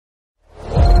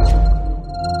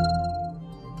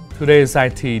Today's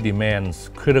IT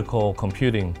demands critical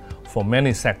computing for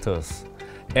many sectors.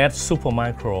 At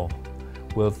Supermicro,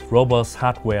 with robust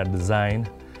hardware design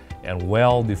and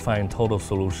well-defined total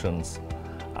solutions,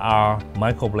 our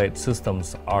MicroBlade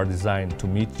systems are designed to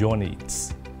meet your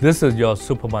needs. This is your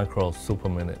Supermicro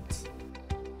SuperMinute.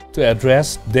 To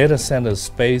address data center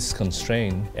space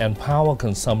constraint and power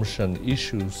consumption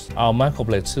issues, our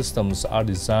MicroBlade systems are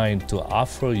designed to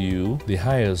offer you the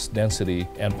highest density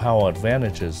and power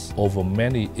advantages over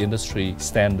many industry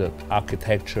standard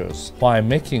architectures, while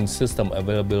making system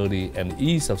availability and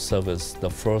ease of service the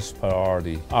first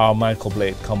priority. Our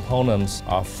MicroBlade components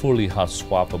are fully hot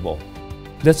swappable.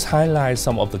 Let's highlight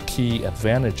some of the key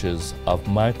advantages of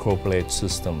MicroBlade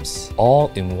systems.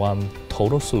 All-in-one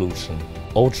total solution,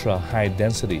 ultra high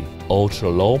density, ultra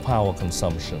low power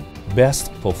consumption,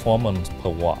 best performance per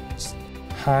watt,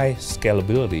 high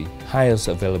scalability, highest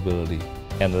availability,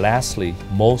 and lastly,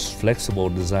 most flexible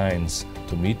designs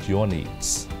to meet your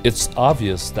needs. It's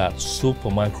obvious that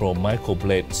Supermicro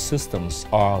MicroBlade systems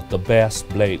are the best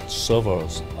blade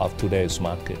servers of today's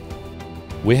market.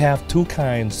 We have two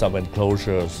kinds of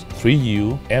enclosures,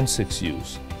 3U and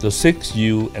 6Us. The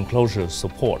 6U enclosure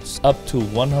supports up to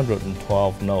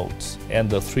 112 nodes, and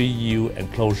the 3U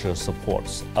enclosure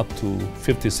supports up to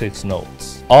 56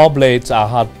 nodes. All blades are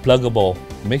hot pluggable,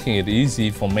 making it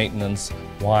easy for maintenance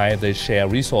while they share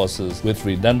resources with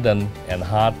redundant and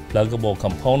hot pluggable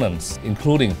components,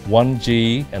 including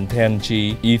 1G and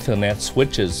 10G Ethernet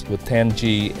switches with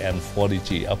 10G and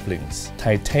 40G uplinks,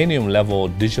 titanium-level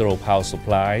digital power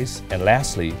supplies, and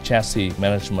lastly, chassis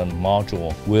management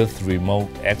module with remote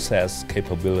access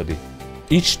capability.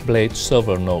 Each blade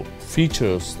server node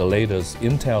features the latest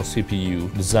Intel CPU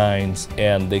designs,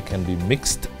 and they can be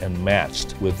mixed and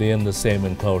matched within the same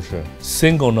enclosure.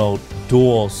 Single node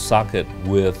dual socket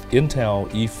with Intel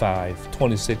E5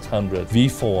 2600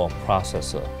 V4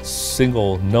 processor.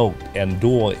 Single node and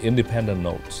dual independent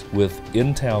nodes with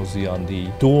Intel Xeon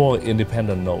D. Dual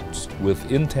independent nodes with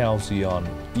Intel Xeon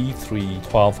E3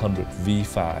 1200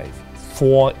 V5.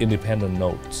 4 independent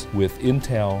nodes with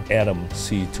Intel Atom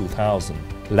C2000.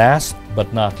 Last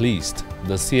but not least,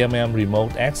 the CMM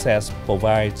remote access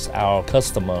provides our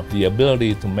customer the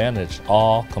ability to manage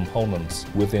all components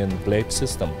within blade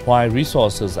system. While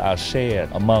resources are shared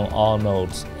among all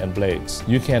nodes and blades,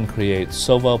 you can create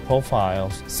server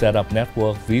profiles, set up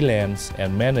network VLANs,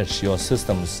 and manage your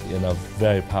systems in a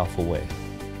very powerful way.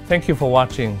 Thank you for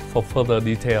watching. For further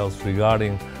details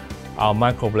regarding our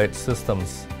MicroBlade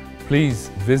systems, please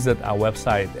visit our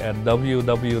website at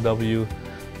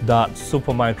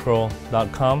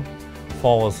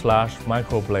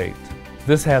www.supermicro.com/microblade.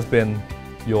 This has been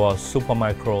your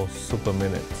Supermicro Super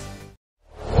Minute.